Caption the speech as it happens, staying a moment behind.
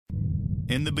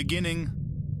In the beginning,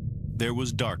 there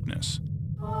was darkness.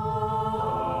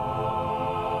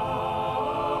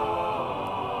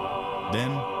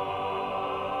 Then,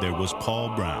 there was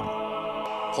Paul Brown.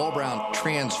 Paul Brown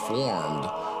transformed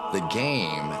the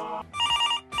game.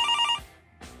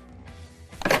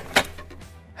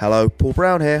 Hello, Paul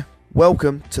Brown here.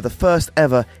 Welcome to the first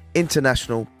ever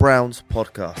International Browns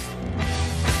podcast.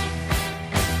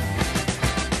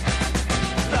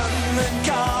 London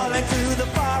calling to the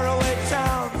faraway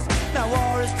towns. Now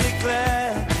war is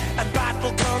declared and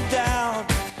battle come down.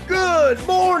 Good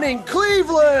morning,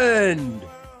 Cleveland.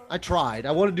 I tried.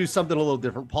 I want to do something a little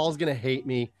different. Paul's going to hate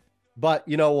me, but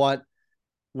you know what?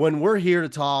 When we're here to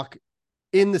talk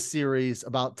in the series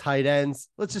about tight ends,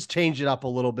 let's just change it up a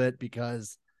little bit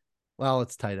because, well,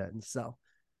 it's tight ends. So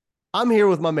I'm here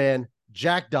with my man,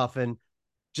 Jack Duffin,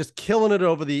 just killing it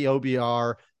over the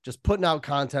OBR, just putting out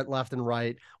content left and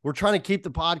right. We're trying to keep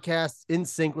the podcast in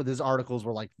sync with his articles.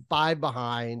 We're like 5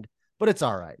 behind, but it's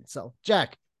all right. So,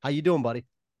 Jack, how you doing, buddy?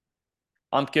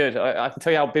 I'm good. I can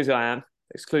tell you how busy I am.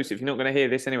 Exclusive. You're not going to hear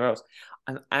this anywhere else.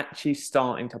 I'm actually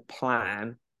starting to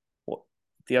plan what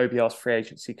the OBR's free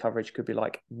agency coverage could be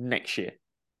like next year.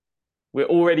 We're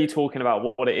already talking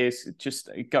about what it is, just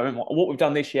going what we've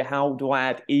done this year. How do I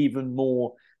add even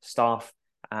more stuff?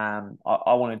 I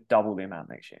want to double the amount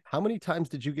next year. How many times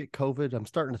did you get COVID? I'm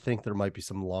starting to think there might be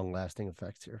some long-lasting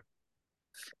effects here.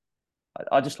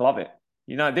 I just love it.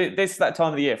 You know, this is that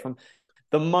time of the year from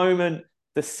the moment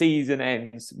the season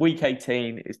ends, week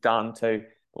 18 is done to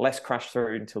let's crash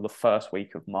through until the first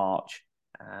week of March,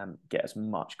 get as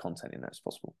much content in there as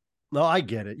possible. No, I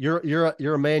get it.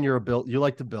 You're a man. You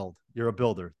like to build. You're a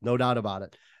builder, no doubt about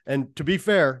it. And to be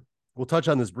fair, we'll touch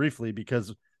on this briefly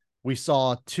because we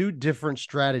saw 2 different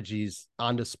strategies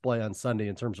on display on Sunday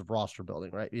in terms of roster building,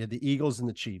 right? You had the Eagles and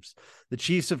the Chiefs. The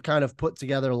Chiefs have kind of put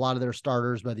together a lot of their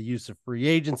starters by the use of free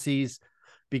agencies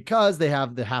because they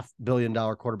have the $500 million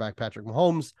quarterback, Patrick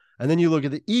Mahomes. And then you look at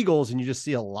the Eagles and you just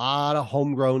see a lot of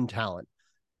homegrown talent.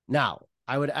 Now,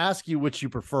 I would ask you which you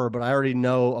prefer, but I already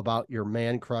know about your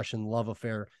man crush and love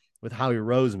affair with Howie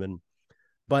Roseman.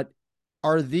 But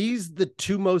are these the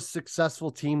 2 most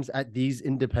successful teams at these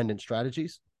independent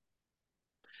strategies?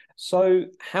 So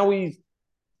Howie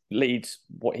leads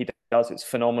what he does. It's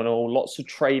phenomenal. Lots of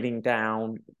trading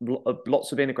down,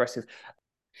 lots of being aggressive.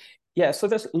 Yeah, so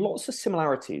there's lots of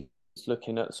similarities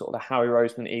looking at sort of the Howie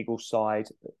Roseman Eagles side.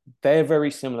 They're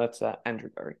very similar to Andrew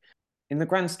Berry. In the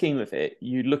grand scheme of it,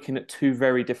 you're looking at 2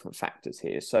 very different factors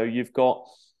here. So you've got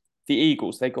the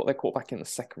Eagles. They got their quarterback in the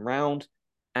 2nd round,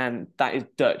 and that is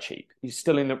dirt cheap. He's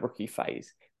still in the rookie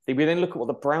phase. We then look at what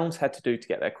the Browns had to do to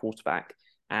get their quarterback,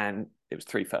 and it was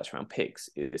 3 first-round picks.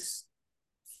 It's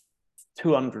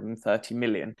 $230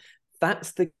 million.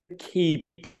 That's the key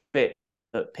bit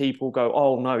that people go,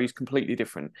 oh, no, he's completely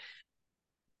different.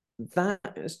 That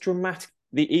is dramatic.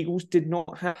 The Eagles did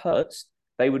not have Hurts.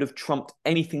 They would have trumped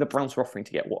anything the Browns were offering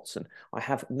to get Watson. I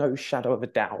have no shadow of a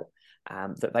doubt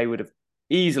that they would have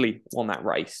easily won that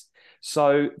race.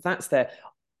 So that's there.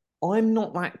 I'm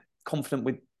not that confident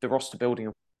with the roster building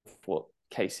of what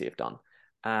KC have done.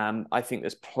 I think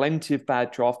there's plenty of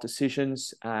bad draft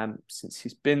decisions since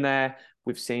he's been there.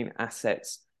 We've seen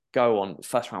assets go on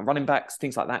first-round running backs,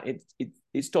 things like that.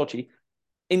 It's dodgy.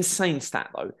 Insane stat,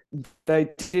 though. They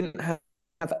didn't have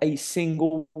a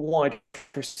single wide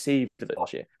receiver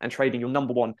last year, and trading your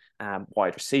number 1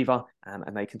 wide receiver,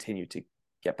 and they continue to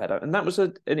get better. And that was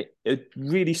a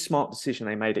really smart decision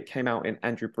they made. It came out in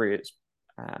Andrew Breer's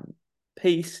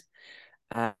piece.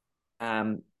 Is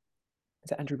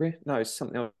it Andrew Breer? No, it's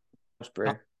something else.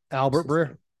 Breer. Albert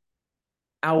Breer.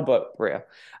 Albert Breer.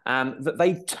 That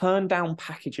they turned down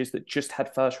packages that just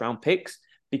had first-round picks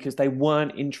because they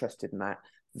weren't interested in that.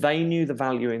 They knew the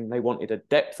value in. They wanted a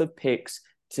depth of picks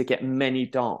to get many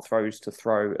dart throws to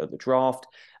throw at the draft,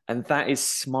 and that is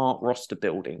smart roster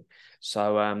building.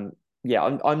 So, I'm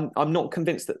not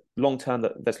convinced that long term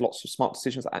that there's lots of smart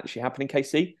decisions that actually happen in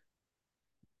KC,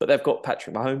 but they've got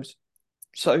Patrick Mahomes,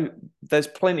 so there's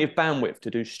plenty of bandwidth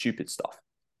to do stupid stuff.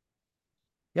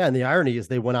 Yeah, and the irony is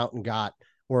they went out and got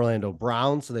Orlando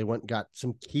Brown, so they went and got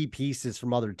some key pieces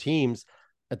from other teams.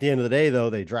 At the end of the day, though,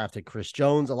 they drafted Chris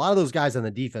Jones. A lot of those guys on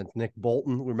the defense, Nick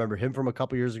Bolton, we remember him from a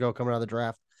couple years ago coming out of the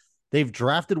draft. They've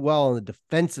drafted well on the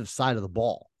defensive side of the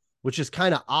ball, which is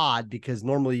kind of odd because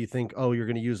normally you think, oh, you're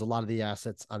going to use a lot of the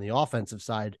assets on the offensive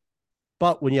side.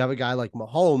 But when you have a guy like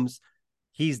Mahomes,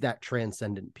 he's that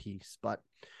transcendent piece. But,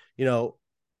 you know,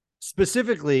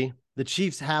 specifically, the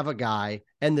Chiefs have a guy,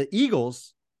 and the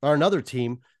Eagles are another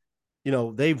team. You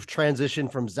know, they've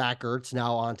transitioned from Zach Ertz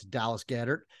now on to Dallas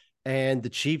Goedert. And the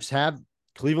Chiefs have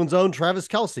Cleveland's own Travis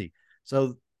Kelce.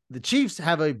 So the Chiefs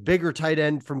have a bigger tight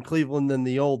end from Cleveland than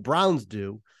the old Browns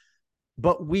do,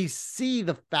 but we see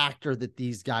the factor that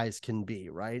these guys can be,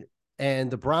 right? And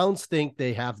the Browns think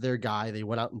they have their guy. They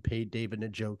went out and paid David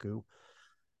Njoku,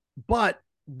 but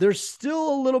there's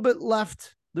still a little bit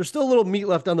left. There's still a little meat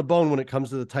left on the bone when it comes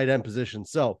to the tight end position.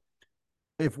 So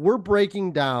if we're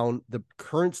breaking down the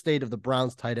current state of the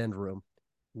Browns tight end room,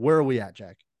 where are we at,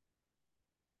 Jack?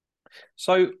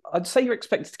 So I'd say you're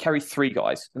expected to carry 3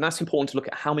 guys, and that's important to look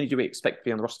at how many do we expect to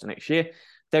be on the roster next year.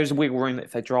 There's a wiggle room that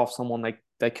if they draft someone,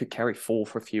 they could carry 4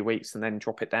 for a few weeks and then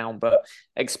drop it down, but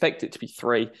expect it to be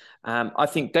 3. I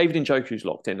think David Njoku's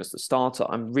locked in as the starter.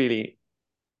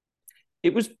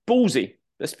 It was ballsy,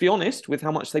 let's be honest, with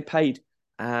how much they paid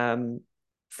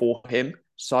for him.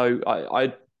 So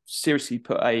I seriously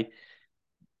put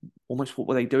almost what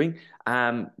were they doing?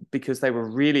 Because they were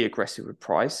really aggressive with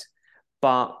price,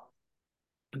 but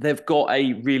they've got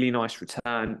a really nice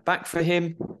return back for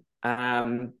him.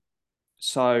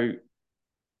 So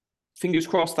fingers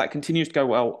crossed that continues to go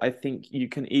well. I think you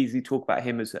can easily talk about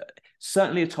him as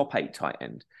certainly a top 8 tight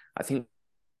end. I think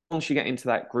once you get into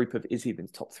that group of, is he even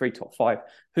top 3, top 5?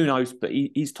 Who knows? But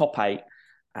he's top 8.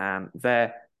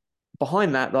 There.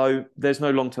 Behind that, though, there's no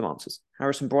long-term answers.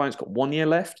 Harrison Bryant's got 1 year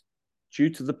left.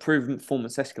 Due to the proven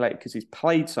performance escalated because he's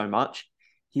played so much,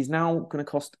 he's now going to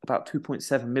cost about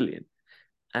 2.7 million.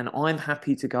 And I'm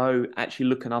happy to go actually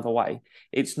look another way.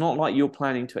 It's not like you're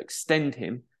planning to extend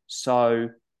him. So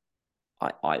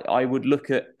I would look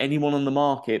at anyone on the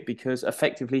market because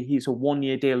effectively he's a 1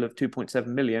 year deal of 2.7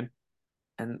 million.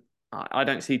 And I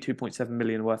don't see 2.7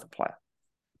 million worth of player.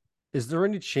 Is there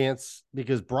any chance,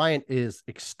 because Bryant is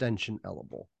extension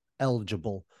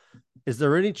eligible, is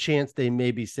there any chance they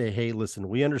maybe say, hey, listen,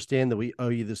 we understand that we owe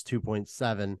you this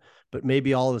 2.7, but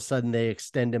maybe all of a sudden they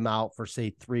extend him out for, say,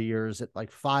 3 years at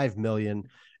like 5 million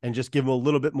and just give him a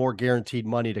little bit more guaranteed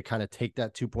money to kind of take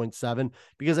that 2.7?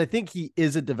 Because I think he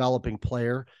is a developing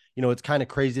player. You know, it's kind of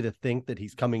crazy to think that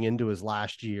he's coming into his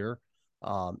last year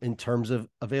in terms of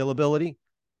availability.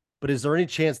 But is there any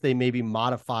chance they maybe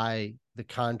modify the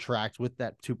contract with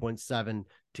that 2.7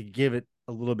 to give it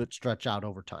a little bit stretch out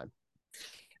over time?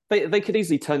 They could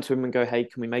easily turn to him and go, hey,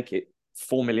 can we make it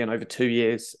 4 million over 2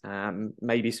 years?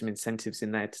 Maybe some incentives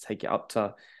in there to take it up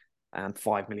to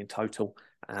 5 million total.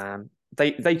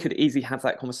 They could easily have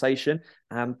that conversation.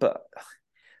 But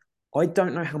I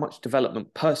don't know how much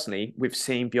development personally we've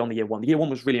seen beyond the year 1. The year 1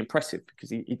 was really impressive because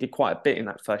he did quite a bit in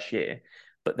that first year.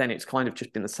 But then it's kind of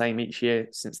just been the same each year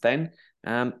since then.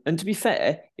 And to be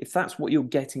fair, if that's what you're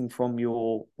getting from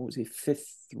your, what was he,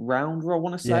 5th rounder, I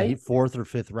want to say? Yeah, 4th or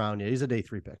 5th round. Yeah, he's a day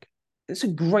 3 pick. It's a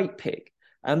great pick.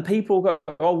 And people go,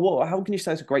 oh, what? How can you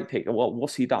say it's a great pick? Well,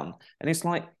 what's he done? And it's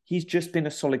like, he's just been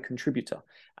a solid contributor.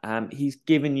 He's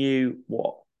given you,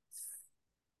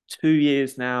 2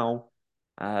 years now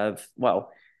of,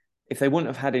 well, if they wouldn't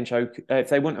have had Njoku, if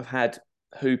they wouldn't have had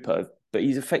Hooper, but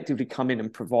he's effectively come in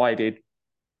and provided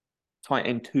tight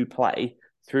end to play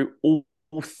through all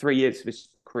 3 years of his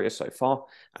career so far.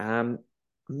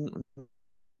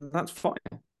 That's fine.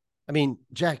 I mean,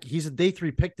 Jack, he's a day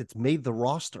 3 pick that's made the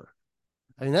roster.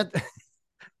 I mean, that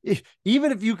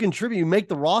even if you contribute, you make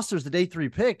the roster as the day 3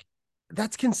 pick,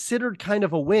 that's considered kind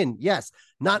of a win. Yes,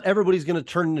 not everybody's going to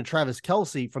turn into Travis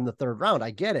Kelce from the 3rd round. I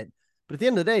get it. But at the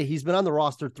end of the day, he's been on the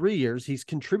roster 3 years. He's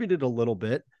contributed a little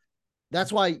bit.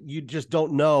 That's why you just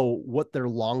don't know what their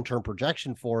long-term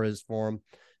projection is for him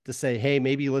to say, hey,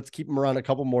 maybe let's keep him around a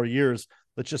couple more years.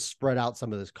 Let's just spread out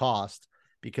some of this cost,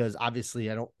 because obviously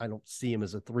I don't see him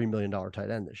as a $3 million tight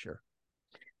end this year.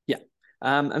 Yeah.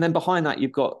 And then behind that,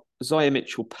 you've got Zaya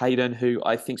Mitchell-Payden, who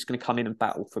I think is going to come in and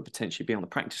battle for potentially being on the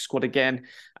practice squad again.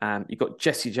 You've got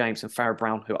Jesse James and Farrah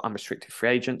Brown, who are unrestricted free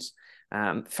agents.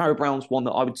 Farrah Brown's one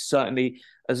that I would certainly,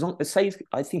 as long as say,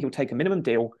 I think he'll take a minimum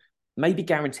deal, maybe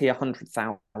guarantee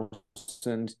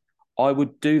 100,000. I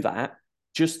would do that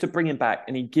just to bring him back.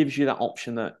 And he gives you that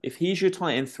option that if he's your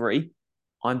tight end 3,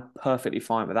 I'm perfectly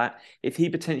fine with that. If he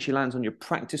potentially lands on your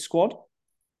practice squad,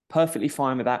 perfectly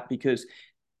fine with that, because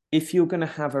if you're going to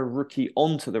have a rookie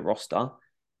onto the roster,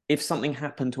 if something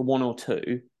happened to 1 or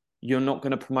 2, you're not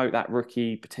going to promote that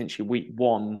rookie potentially week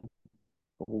 1,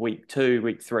 or week 2,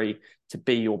 week 3 to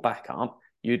be your backup.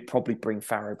 You'd probably bring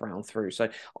Farrah Brown through. So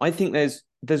I think there's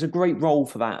a great role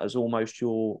for that as almost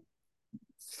your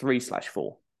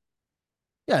 3/4.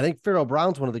 Yeah, I think Farrell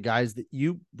Brown's one of the guys that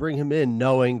you bring him in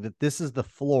knowing that this is the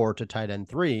floor to tight end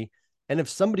 3. And if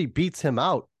somebody beats him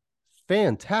out,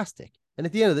 fantastic. And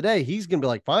at the end of the day, he's going to be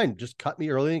like, fine, just cut me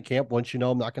early in camp. Once you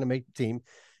know I'm not going to make the team,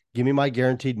 give me my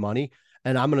guaranteed money,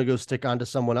 and I'm going to go stick onto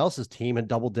someone else's team and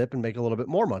double dip and make a little bit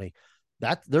more money.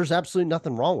 there's absolutely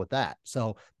nothing wrong with that.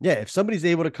 So yeah, if somebody's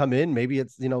able to come in, maybe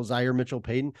it's, Zaire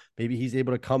Mitchell-Payton, maybe he's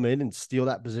able to come in and steal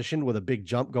that position with a big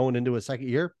jump going into a second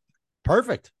year.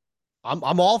 Perfect.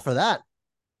 I'm all for that.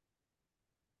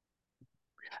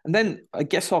 And then I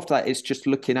guess after that, it's just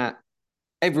looking at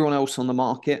everyone else on the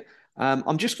market.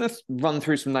 I'm just going to run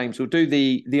through some names. We'll do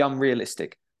the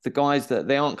unrealistic, the guys that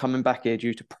they aren't coming back here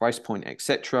due to price point,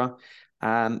 etc.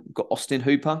 Got Austin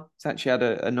Hooper. He's actually had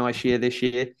a nice year this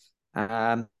year.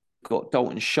 Got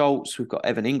Dalton Schultz. We've got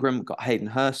Evan Ingram. We've got Hayden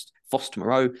Hurst, Foster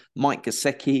Moreau, Mike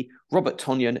Gesicki, Robert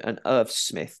Tonyan, and Irv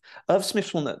Smith. Irv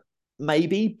Smith's one that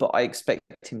maybe, but I expect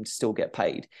him to still get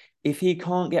paid. If he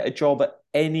can't get a job at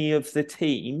any of the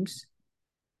teams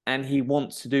and he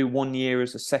wants to do 1 year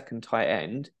as a second tight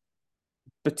end,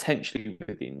 potentially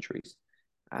with injuries.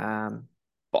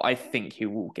 But I think he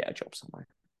will get a job somewhere.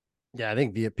 Yeah, I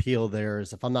think the appeal there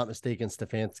is, if I'm not mistaken,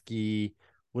 Stefanski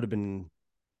would have been,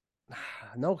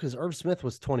 no, because Irv Smith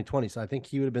was 2020. So I think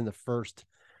he would have been the first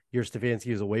year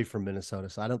Stefanski was away from Minnesota.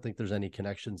 So I don't think there's any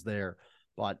connections there.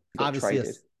 But obviously,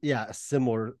 a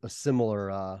similar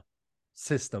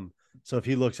system. So if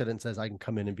he looks at it and says, I can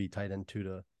come in and be tight end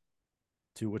to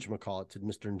whatchamacallit, to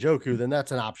Mr. Njoku, then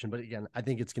that's an option. But again, I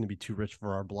think it's going to be too rich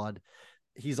for our blood.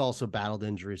 He's also battled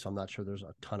injury, so I'm not sure there's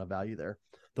a ton of value there.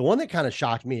 The one that kind of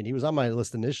shocked me, and he was on my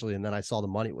list initially, and then I saw the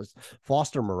money, was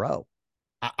Foster Moreau.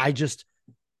 This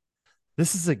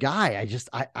is a guy,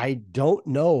 I don't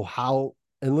know how,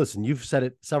 and listen, you've said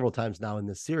it several times now in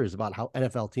this series about how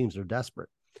NFL teams are desperate.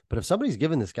 But if somebody's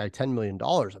giving this guy $10 million,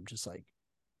 I'm just like,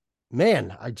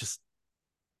 man,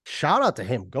 shout out to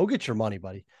him. Go get your money,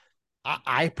 buddy.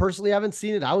 I personally haven't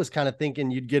seen it. I was kind of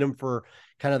thinking you'd get him for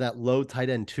kind of that low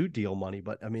tight end 2 deal money,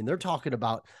 but I mean, they're talking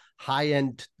about high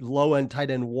end, low end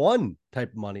tight end 1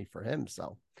 type money for him.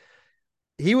 So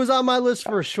he was on my list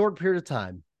for a short period of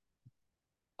time.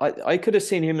 I could have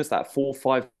seen him as that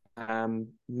 4-5,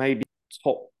 maybe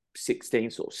top 16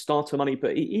 sort of starter money,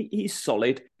 but he's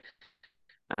solid.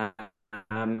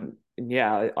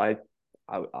 Yeah, I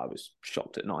was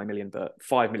shocked at 9 million, but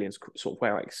 5 million is sort of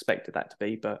where I expected that to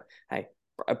be. But hey,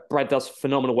 Brad does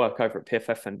phenomenal work over at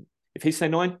PFF, and if he say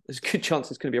 9, there's a good chance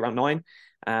it's going to be around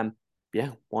 9.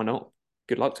 Yeah, why not?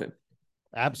 Good luck to him.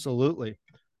 Absolutely.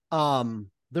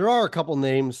 There are a couple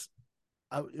names.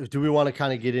 Do we want to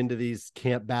kind of get into these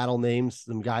camp battle names?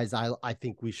 Some guys I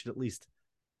think we should at least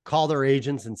call their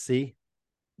agents and see.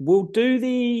 We'll do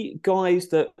the guys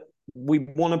that we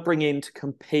want to bring in to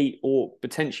compete or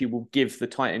potentially will give the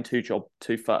tight end 2 job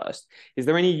to first. Is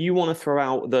there any you want to throw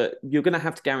out that you're going to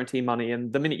have to guarantee money,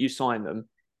 and the minute you sign them,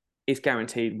 it's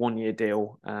guaranteed 1 year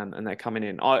deal, and they're coming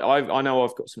in? I know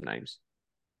I've got some names.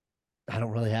 I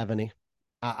don't really have any.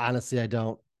 Honestly, I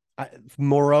don't.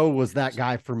 Moreau was that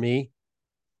guy for me,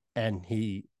 and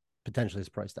he potentially is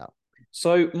priced out.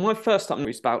 So my first up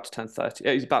is about to turn 30.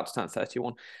 He's about to turn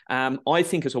 31. I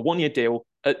think it's a 1 year deal.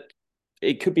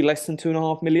 It could be less than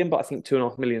 2.5 million, but I think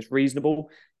 2.5 million is reasonable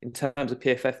in terms of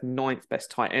PFF 9th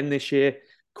best tight end this year.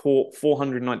 Caught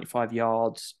 495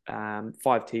 yards, 5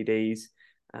 TDs.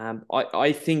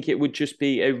 I think it would just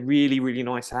be a really, really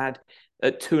nice ad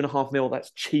at 2.5 mil.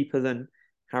 That's cheaper than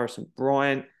Harrison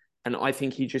Bryant, and I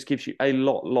think he just gives you a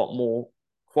lot more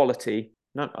quality.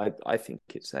 No, I think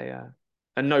it's a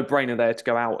no-brainer there to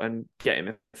go out and get him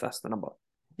if that's the number.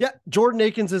 Yeah, Jordan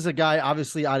Akins is a guy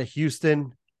obviously out of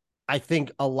Houston. I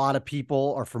think a lot of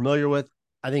people are familiar with.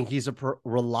 I think he's a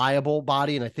reliable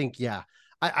body, and I think,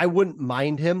 I wouldn't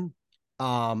mind him.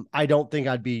 I don't think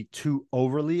I'd be too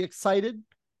overly excited,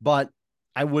 but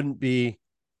I wouldn't be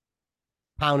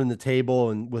pounding the table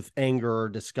and with anger or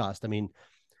disgust. I mean,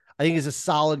 I think he's a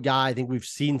solid guy. I think we've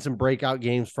seen some breakout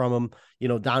games from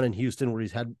him, down in Houston where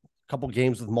he's had a couple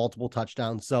games with multiple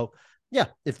touchdowns. So yeah,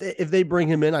 if they bring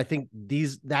him in, I think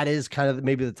that is kind of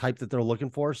maybe the type that they're looking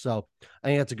for. So I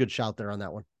think that's a good shout there on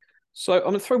that one. So I'm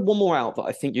going to throw one more out that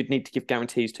I think you'd need to give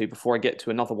guarantees to before I get to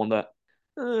another one that,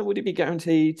 would it be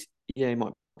guaranteed? Yeah, it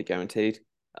might be guaranteed.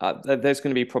 There's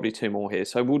going to be probably 2 more here.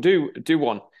 So we'll do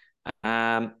one.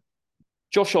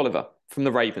 Josh Oliver from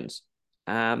the Ravens.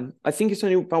 I think it's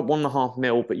only about 1.5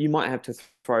 mil, but you might have to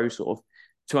throw sort of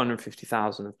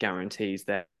 250,000 of guarantees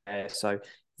there. So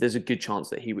there's a good chance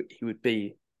that he would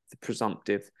be the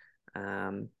presumptive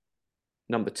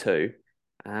number 2.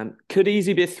 Could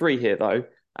easily be a 3 here though.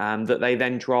 That they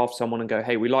then draft someone and go,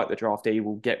 hey, we like the draftee,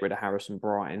 we'll get rid of Harrison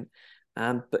Bryant.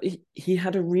 But he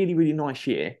had a really, really nice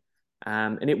year.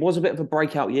 And it was a bit of a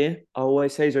breakout year. I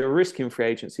always say it's a risk in free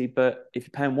agency, but if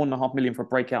you're paying 1.5 million for a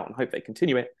breakout and hope they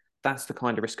continue it, that's the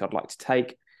kind of risk I'd like to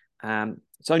take.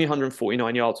 It's only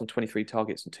 149 yards on 23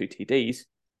 targets and 2 TDs,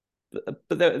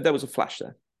 but there was a flash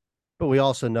there. but we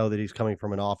also know that he's coming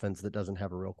from an offense that doesn't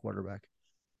have a real quarterback.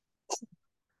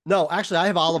 No, actually, I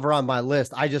have Oliver on my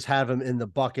list. I just have him in the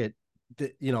bucket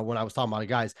that, when I was talking about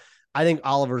guys. I think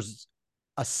Oliver's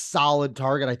a solid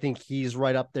target. I think he's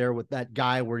right up there with that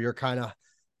guy where you're kind of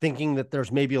thinking that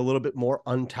there's maybe a little bit more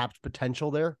untapped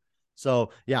potential there.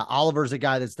 So, yeah, Oliver's a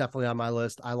guy that's definitely on my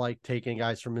list. I like taking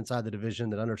guys from inside the division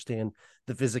that understand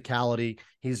the physicality.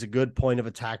 He's a good point of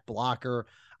attack blocker.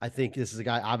 I think this is a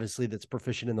guy, obviously, that's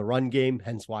proficient in the run game,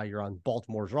 hence why you're on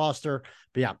Baltimore's roster.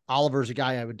 But yeah, Oliver's a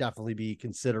guy I would definitely be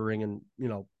considering and,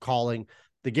 calling.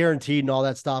 The guaranteed and all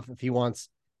that stuff. If he wants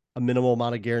a minimal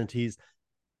amount of guarantees,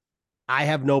 I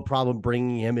have no problem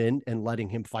bringing him in and letting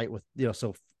him fight with,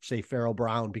 so say Farrell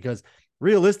Brown, because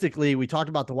realistically, we talked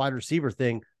about the wide receiver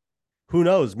thing. Who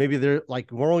knows? Maybe they're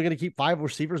like, we're only going to keep 5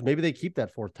 receivers. Maybe they keep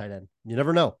that 4th tight end. You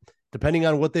never know. Depending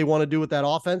on what they want to do with that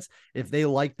offense, if they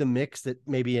like the mix that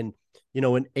maybe an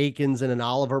Akins and an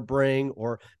Oliver bring,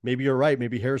 or maybe you're right,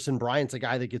 maybe Harrison Bryant's a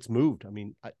guy that gets moved. I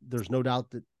mean, there's no doubt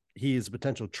that he is a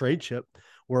potential trade chip,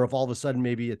 where if all of a sudden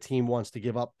maybe a team wants to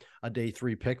give up a day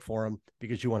 3 pick for him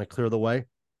because you want to clear the way.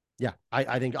 Yeah,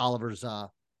 I think Oliver's a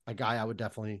guy I would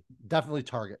definitely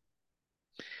target.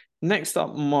 Next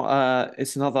up,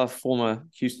 it's another former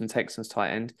Houston Texans tight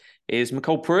end, is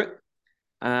McCole Pruitt.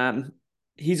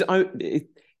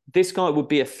 This guy would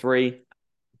be a 3,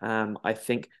 I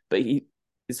think, but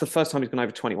it's the first time he's gone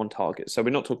over 21 targets. So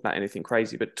we're not talking about anything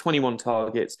crazy, but 21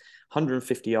 targets,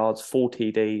 150 yards, 4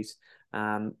 TDs.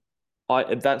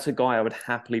 That's a guy I would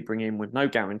happily bring in with no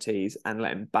guarantees and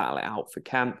let him battle it out for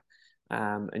camp.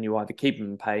 And you either keep him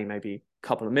and pay maybe a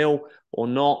couple of mil or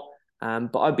not.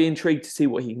 But I'd be intrigued to see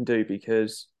what he can do,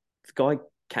 because the guy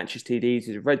catches TDs,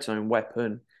 he's a red zone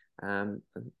weapon. And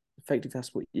effectively,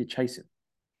 that's what you're chasing.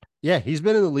 Yeah, he's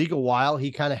been in the league a while.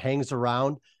 He kind of hangs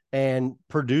around and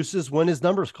produces when his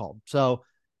number's called. So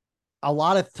a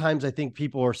lot of times I think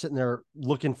people are sitting there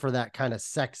looking for that kind of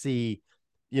sexy,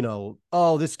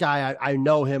 oh, this guy, I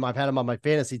know him. I've had him on my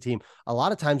fantasy team. A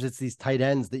lot of times it's these tight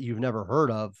ends that you've never heard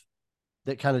of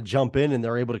that kind of jump in and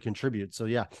they're able to contribute. So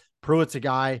yeah, Pruitt's a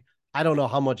guy. I don't know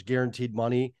how much guaranteed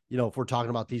money, if we're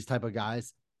talking about these type of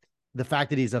guys. The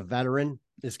fact that he's a veteran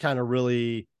is kind of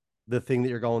really the thing that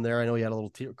you're going there. I know he had a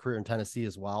little career in Tennessee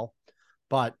as well,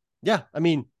 but yeah, I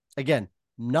mean, again,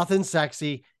 nothing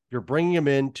sexy. You're bringing him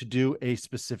in to do a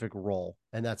specific role,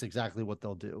 and that's exactly what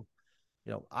they'll do.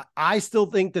 I still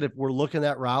think that if we're looking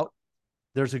that route,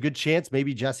 there's a good chance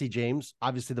maybe Jesse James.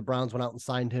 Obviously, the Browns went out and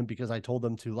signed him because I told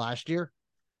them to last year.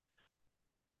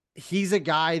 He's a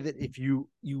guy that if you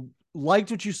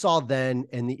liked what you saw then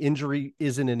and the injury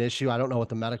isn't an issue, I don't know what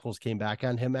the medicals came back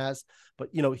on him as, but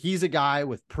he's a guy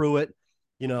with Pruitt,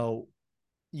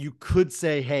 you could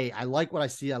say, hey, I like what I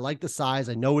see. I like the size.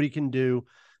 I know what he can do.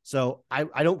 So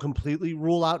I don't completely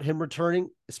rule out him returning,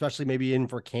 especially maybe in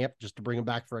for camp, just to bring him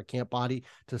back for a camp body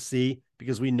to see,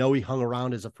 because we know he hung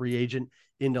around as a free agent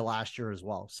into last year as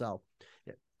well. So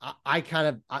I'm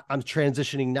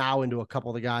transitioning now into a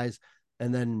couple of the guys.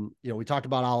 And then, we talked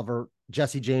about Oliver.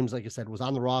 Jesse James, like I said, was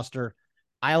on the roster.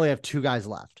 I only have 2 guys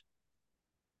left.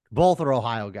 Both are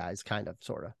Ohio guys, kind of,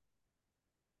 sort of.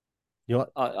 You know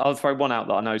what? I'll throw one out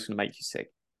that I know is going to make you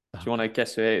sick. Do you want to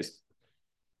guess who it is?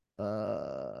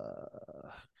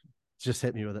 Just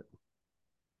hit me with it.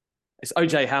 It's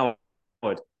OJ Howard.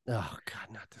 Oh, God,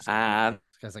 not this guy. This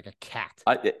guy's like a cat.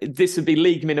 This would be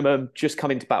league minimum, just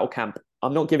come into battle camp.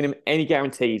 I'm not giving him any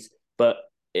guarantees, but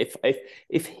if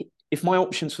my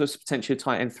options for this potential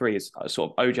tight end 3 is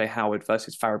sort of OJ Howard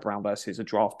versus Farrell Brown versus a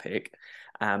draft pick,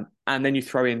 and then you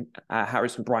throw in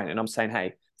Harrison Bryant, and I'm saying,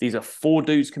 hey, these are 4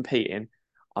 dudes competing.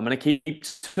 I'm going to keep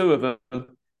 2 of them.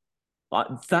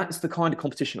 That's the kind of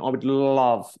competition I would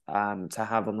love to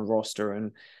have on the roster.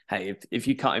 And hey, if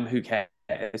you cut him, who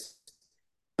cares?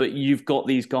 But you've got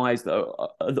these guys that are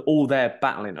all there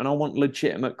battling, and I want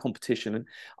legitimate competition. And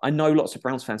I know lots of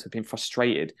Browns fans have been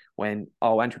frustrated when,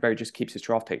 Andrew Berry just keeps his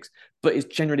draft picks, but it's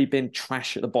generally been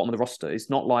trash at the bottom of the roster. It's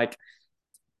not like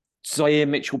Zaire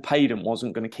Mitchell-Paden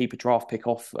wasn't going to keep a draft pick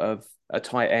off of a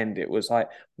tight end. It was like,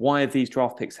 why are these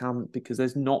draft picks? Because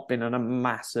there's not been a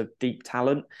massive deep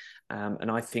talent.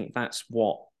 And I think that's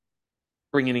what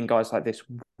bringing in guys like this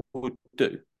would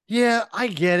do. Yeah, I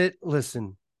get it.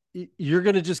 Listen, you're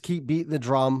going to just keep beating the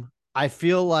drum. I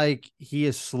feel like he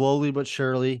is slowly but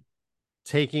surely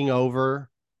taking over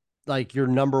like your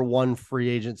number 1 free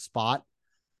agent spot.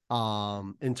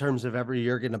 In terms of every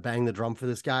year going to bang the drum for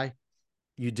this guy.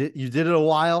 You did it a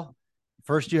while.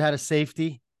 First you had a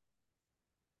safety.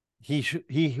 He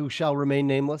who shall remain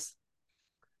nameless.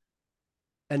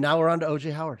 And now we're on to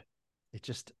OJ Howard.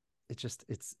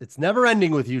 It's never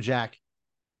ending with you, Jack.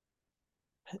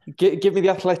 Give me the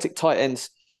athletic tight ends.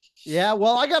 Yeah,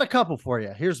 well, I got a couple for you.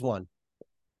 Here's one.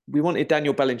 We wanted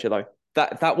Daniel Bellinger, though.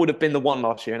 That would have been the one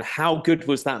last year. And how good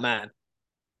was that man?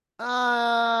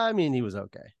 I mean, he was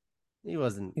okay. He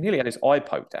wasn't. He nearly had his eye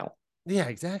poked out. Yeah,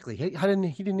 exactly. He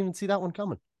didn't even see that one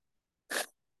coming.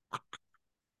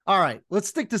 All right, let's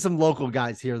stick to some local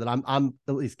guys here that I'm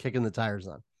at least kicking the tires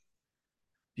on.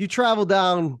 You travel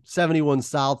down 71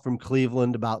 South from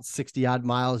Cleveland, about 60 odd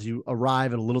miles. You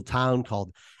arrive at a little town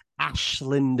called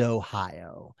Ashland,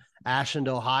 Ohio. Ashland,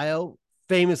 Ohio,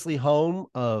 famously home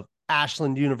of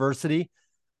Ashland University,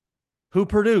 who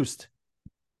produced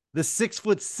the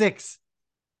 6'6"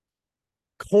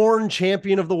 corn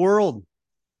champion of the world,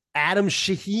 Adam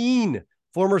Shaheen,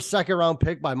 former second round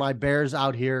pick by my Bears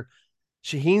out here.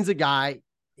 Shaheen's a guy,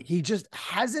 he just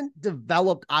hasn't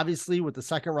developed, obviously, with the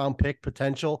second round pick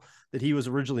potential that he was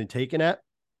originally taken at.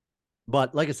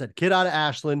 But like I said, kid out of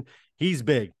Ashland, he's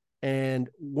big. And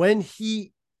when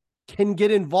he can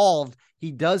get involved,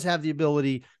 he does have the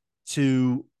ability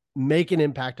to make an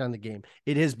impact on the game.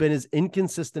 It has been as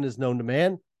inconsistent as known to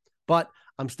man, but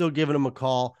I'm still giving him a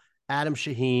call. Adam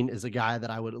Shaheen is a guy that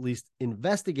I would at least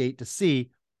investigate to see,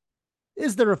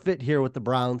 is there a fit here with the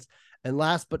Browns? And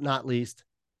last but not least,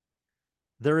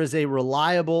 there is a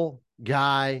reliable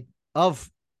guy of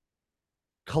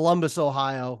Columbus,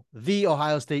 Ohio, the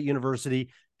Ohio State University,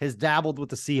 has dabbled with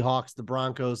the Seahawks, the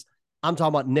Broncos. I'm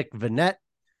talking about Nick Vannett.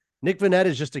 Nick Vannett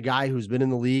is just a guy who's been in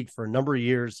the league for a number of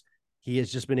years. He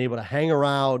has just been able to hang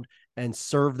around and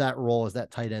serve that role as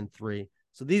that tight end 3.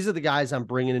 So these are the guys I'm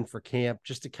bringing in for camp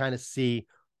just to kind of see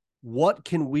what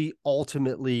can we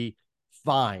ultimately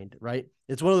find, right?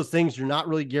 It's one of those things you're not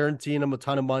really guaranteeing them a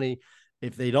ton of money.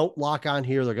 If they don't lock on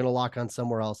here, they're going to lock on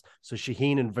somewhere else. So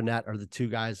Shaheen and Vannett are the two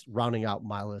guys rounding out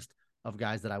my list of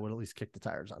guys that I would at least kick the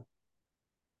tires on.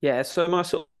 Yeah, so my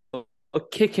sort of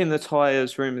kick in the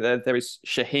tires room, there is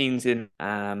Shaheen's in.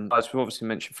 As we've obviously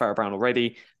mentioned Farrah Brown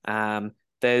already.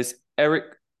 There's Eric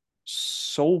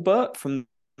Solbert from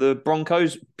the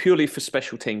Broncos, purely for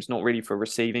special teams, not really for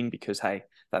receiving, because, hey,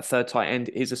 that third tight end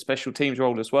is a special teams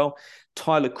role as well.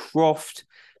 Tyler Croft,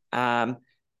 Trevon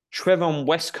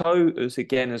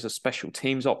Westco as a special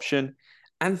teams option.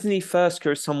 Anthony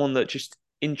Fursker is someone that just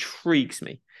intrigues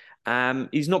me.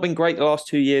 He's not been great the last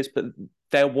 2 years, but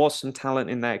there was some talent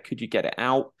in there. Could you get it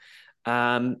out?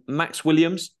 Max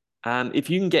Williams, if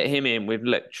you can get him in with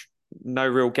no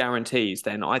real guarantees,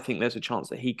 then I think there's a chance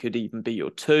that he could even be your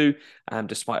 2,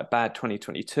 despite a bad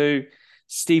 2022.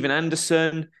 Steven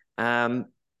Anderson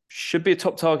should be a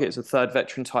top target as a third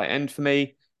veteran tight end for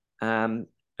me. And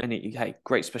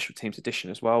great special teams addition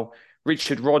as well.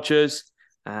 Richard Rodgers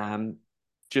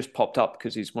just popped up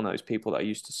because he's one of those people that I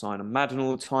used to sign on Madden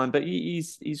all the time, but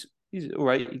he's all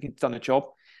right. He's done a job.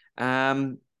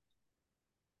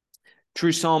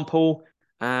 Drew Sample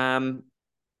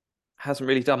hasn't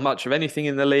really done much of anything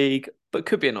in the league, but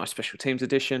could be a nice special teams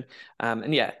addition.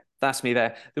 And yeah, that's me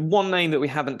there. The one name that we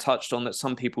haven't touched on that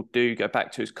some people do go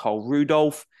back to is Kyle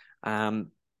Rudolph.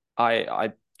 I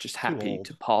just happy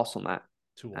to pass on that.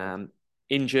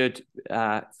 Injured,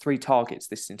 3 targets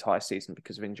this entire season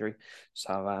because of injury.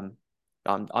 So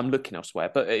I'm looking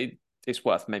elsewhere, but it's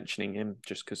worth mentioning him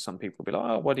just because some people will be like,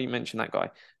 oh, why do you mention that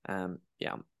guy?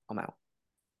 Yeah, I'm out.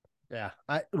 Yeah,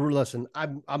 listen,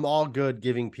 I'm all good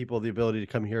giving people the ability to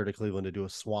come here to Cleveland to do a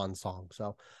swan song.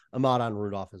 So I'm out on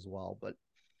Rudolph as well. But,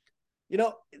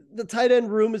 the tight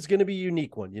end room is going to be a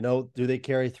unique one. Do they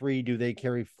carry 3? Do they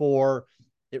carry 4?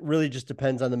 It really just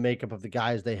depends on the makeup of the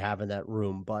guys they have in that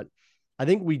room. But I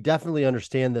think we definitely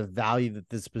understand the value that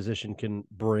this position can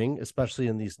bring, especially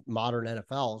in these modern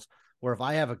NFLs, where if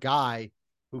I have a guy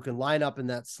who can line up in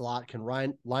that slot, can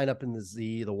line up in the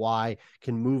Z, the Y,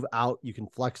 can move out, you can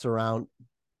flex around,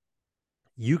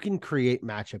 you can create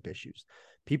matchup issues.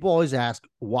 People always ask,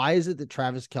 why is it that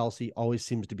Travis Kelce always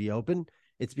seems to be open?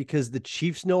 It's because the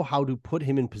Chiefs know how to put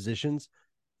him in positions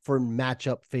for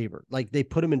matchup favor. Like they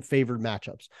put him in favored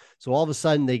matchups. So all of a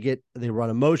sudden they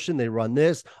run a motion, they run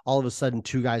this, all of a sudden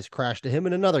 2 guys crash to him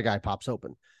and another guy pops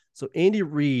open. So Andy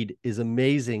Reid is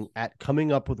amazing at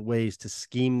coming up with ways to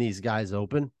scheme these guys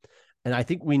open. And I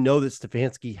think we know that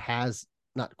Stefanski has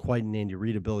not quite an Andy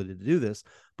Reid ability to do this,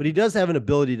 but he does have an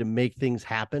ability to make things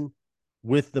happen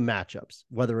with the matchups,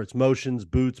 whether it's motions,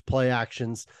 boots, play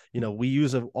actions. We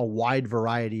use a wide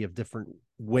variety of different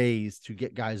ways to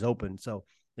get guys open. So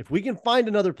if we can find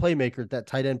another playmaker at that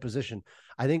tight end position,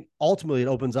 I think ultimately it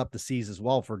opens up the seas as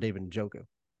well for David Njoku.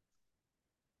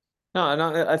 No, and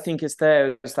I think it's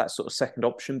there as that sort of second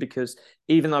option because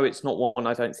even though it's not one,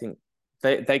 I don't think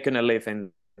they're going to live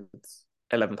in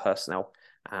 11 personnel.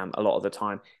 a lot of the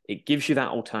time. It gives you that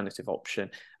alternative option.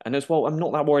 And as well, I'm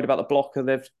not that worried about the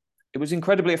blocker. It was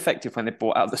incredibly effective when they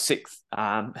brought out the 6th,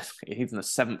 even the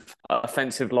 7th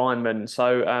offensive lineman.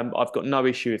 So I've got no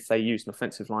issue if they use an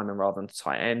offensive lineman rather than a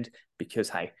tight end, because,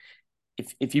 hey,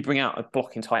 if you bring out a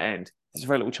blocking tight end, there's a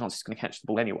very little chance he's going to catch the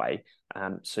ball anyway.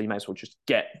 So you may as well just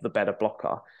get the better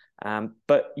blocker.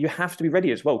 But you have to be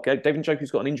ready as well. David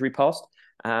Njoku's got an injury past.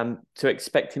 To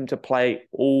expect him to play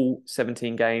all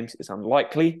 17 games is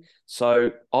unlikely.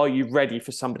 So are you ready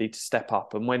for somebody to step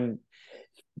up? And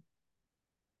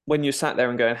when you're sat there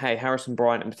and going, hey, Harrison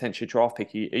Bryant and potentially draft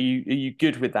pick, are you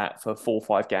good with that for 4 or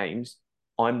 5 games?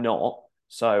 I'm not.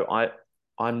 So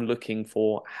I'm looking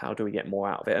for how do we get more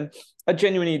out of it. And I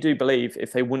genuinely do believe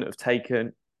if they wouldn't have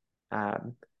taken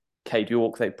Cade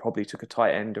York, they probably took a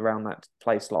tight end around that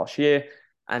place last year.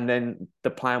 And then the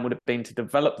plan would have been to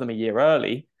develop them a year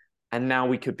early. And now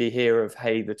we could be here of,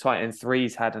 hey, the tight end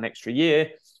 3's had an extra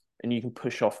year and you can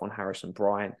push off on Harrison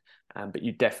Bryant. But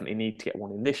you definitely need to get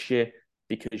one in this year,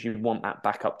 because you want that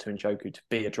backup to Njoku to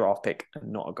be a draft pick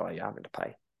and not a guy you're having to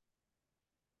pay.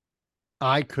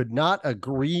 I could not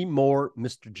agree more,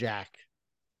 Mr. Jack.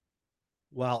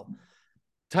 Well,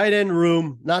 tight end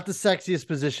room, not the sexiest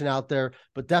position out there,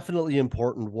 but definitely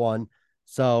important one.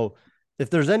 So if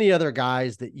there's any other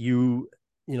guys that you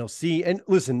see, and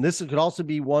listen, this could also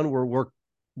be one where we're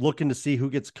looking to see who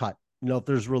gets cut. If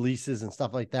there's releases and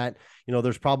stuff like that,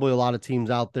 there's probably a lot of teams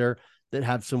out there that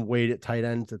have some weight at tight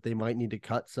ends that they might need to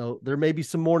cut. So there may be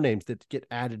some more names that get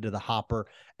added to the hopper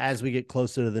as we get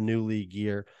closer to the new league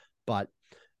year. But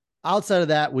outside of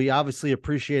that, we obviously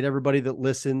appreciate everybody that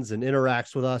listens and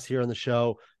interacts with us here on the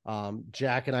show.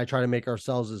 Jack and I try to make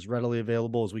ourselves as readily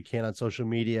available as we can on social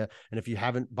media. And if you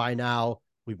haven't by now,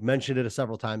 we've mentioned it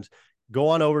several times, go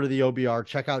on over to the OBR,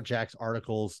 check out Jack's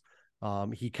articles.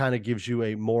 He kind of gives you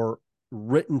a more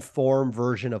written form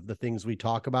version of the things we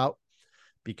talk about,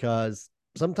 because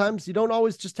sometimes you don't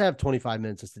always just have 25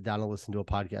 minutes to sit down and listen to a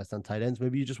podcast on tight ends.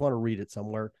 Maybe you just want to read it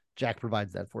somewhere. Jack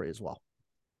provides that for you as well.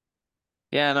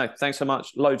 Yeah, no, thanks so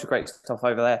much. Loads of great stuff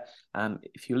over there.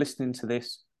 If you're listening to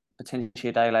this potentially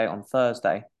a day late on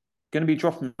Thursday, going to be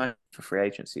dropping for free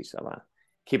agency. So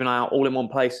keep an eye out, all in one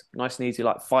place, nice and easy,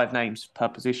 like 5 names per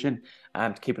position,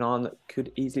 and keep an eye on that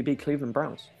could easily be Cleveland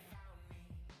Browns.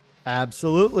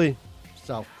 Absolutely.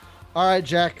 So, all right,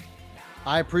 Jack,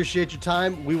 I appreciate your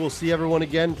time. We will see everyone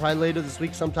again probably later this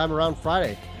week, sometime around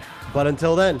Friday. But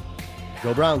until then,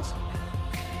 go Browns.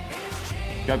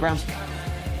 Go Browns.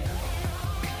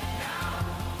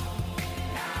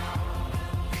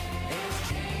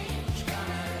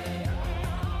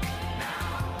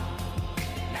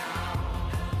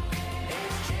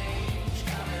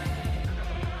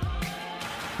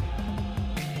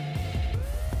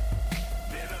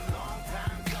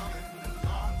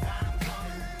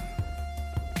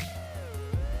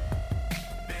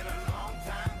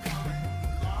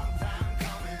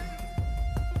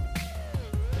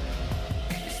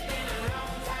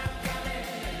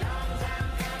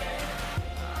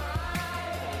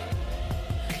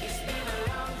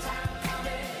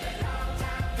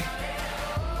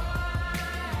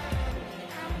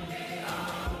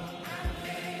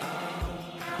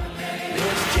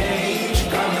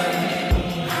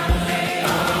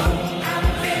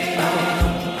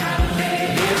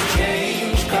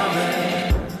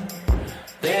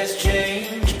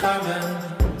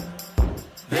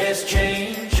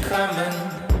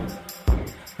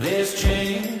 There's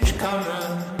change